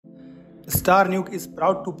STARNUKE is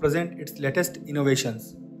proud to present its latest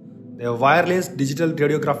innovations. The wireless digital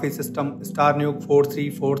radiography system STARNUKE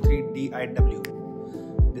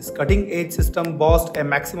 4343DIW. This cutting-edge system boasts a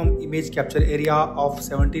maximum image capture area of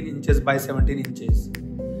 17 inches by 17 inches,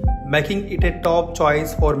 making it a top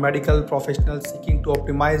choice for medical professionals seeking to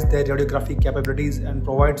optimize their radiography capabilities and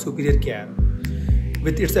provide superior care.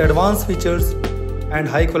 With its advanced features and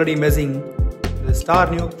high-quality imaging, the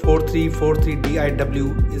STARNUKE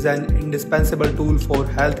 4343DIW is an indispensable tool for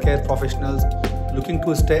healthcare professionals looking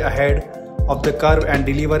to stay ahead of the curve and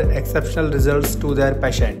deliver exceptional results to their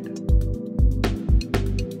patient.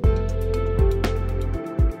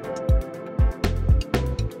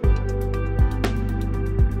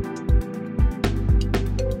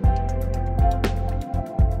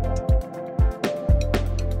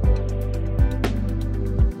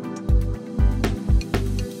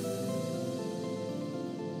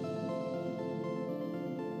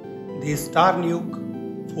 The STARNUKE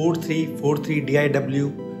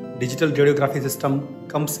 4343DIW digital radiography system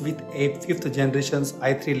comes with a 5th generation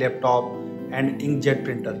i3 laptop and Inkjet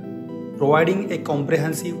printer, providing a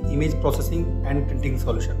comprehensive image processing and printing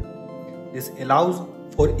solution. This allows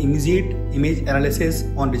for immediate image analysis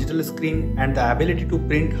on digital screen and the ability to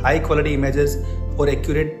print high-quality images for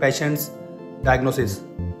accurate patient's diagnosis.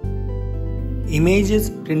 Images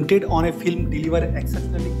printed on a film deliver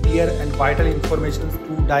exceptionally clear and vital information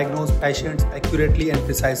to diagnose patients accurately and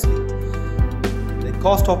precisely. The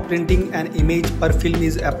cost of printing an image per film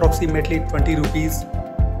is approximately 20 rupees.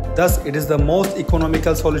 Thus, it is the most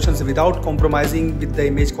economical solution without compromising with the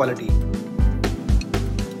image quality.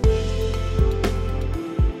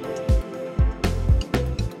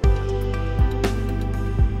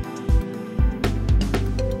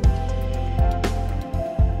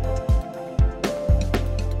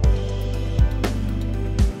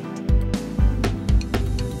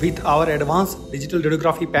 With our advanced digital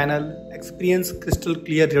radiography panel, experience crystal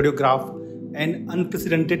clear radiograph and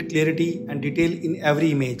unprecedented clarity and detail in every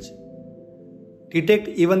image. Detect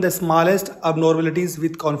even the smallest abnormalities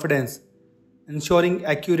with confidence, ensuring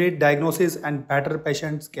accurate diagnosis and better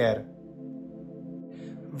patient care.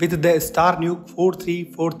 With the STARNUKE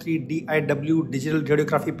 4343DIW digital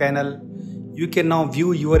radiography panel, you can now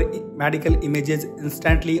view your medical images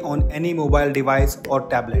instantly on any mobile device or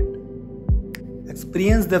tablet.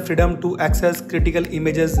 Experience the freedom to access critical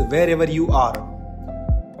images wherever you are.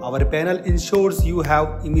 Our panel ensures you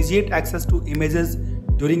have immediate access to images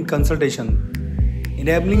during consultation,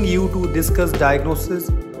 enabling you to discuss diagnosis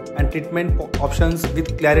and treatment options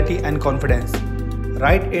with clarity and confidence,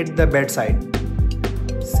 right at the bedside.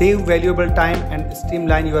 Save valuable time and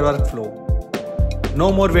streamline your workflow.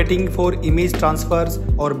 No more waiting for image transfers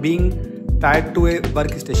or being tied to a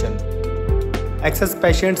workstation. Access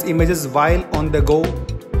patients' images while on the go,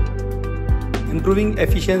 improving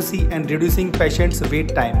efficiency and reducing patients'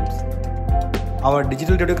 wait times. Our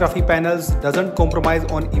digital radiography panels doesn't compromise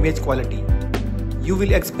on image quality. You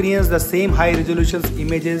will experience the same high-resolution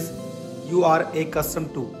images you are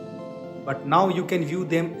accustomed to, but now you can view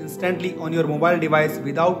them instantly on your mobile device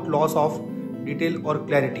without loss of detail or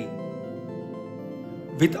clarity.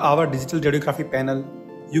 With our digital radiography panel,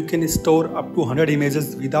 you can store up to 100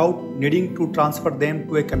 images without needing to transfer them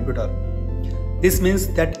to a computer. This means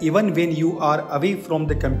that even when you are away from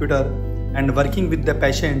the computer and working with the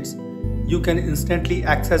patients, you can instantly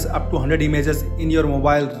access up to 100 images in your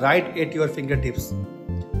mobile right at your fingertips.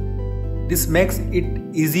 This makes it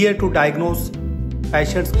easier to diagnose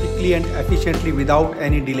patients quickly and efficiently without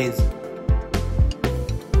any delays.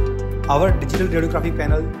 Our digital radiography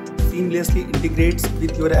panel seamlessly integrates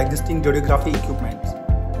with your existing radiography equipment.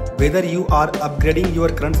 Whether you are upgrading your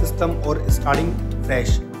current system or starting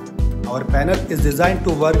fresh, our panel is designed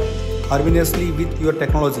to work harmoniously with your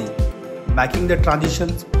technology, making the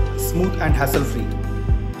transitions smooth and hassle-free.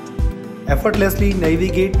 Effortlessly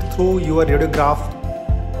navigate through your radiograph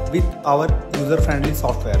with our user-friendly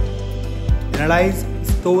software. Analyze,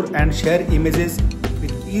 store and share images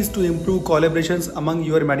with ease to improve collaborations among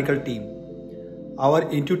your medical team. Our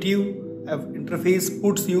intuitive interface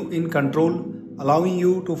puts you in control, allowing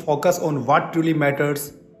you to focus on what truly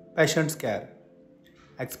matters, patient's care.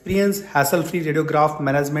 Experience hassle-free radiograph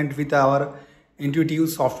management with our intuitive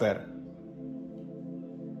software.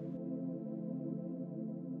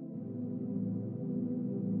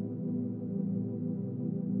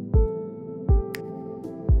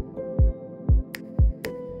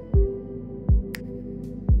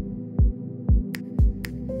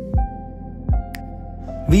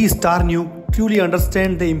 We STARNUKE truly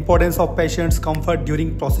understand the importance of patients' comfort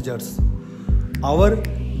during procedures. Our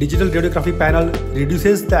Digital Radiography panel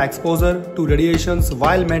reduces the exposure to radiations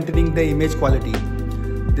while maintaining the image quality.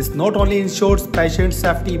 This not only ensures patient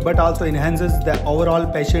safety but also enhances the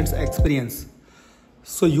overall patient's experience.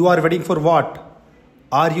 So you are waiting for what?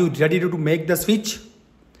 Are you ready to make the switch?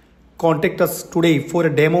 Contact us today for a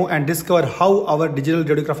demo and discover how our digital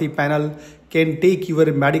radiography panel can take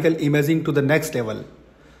your medical imaging to the next level.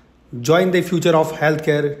 Join the future of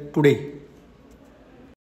healthcare today.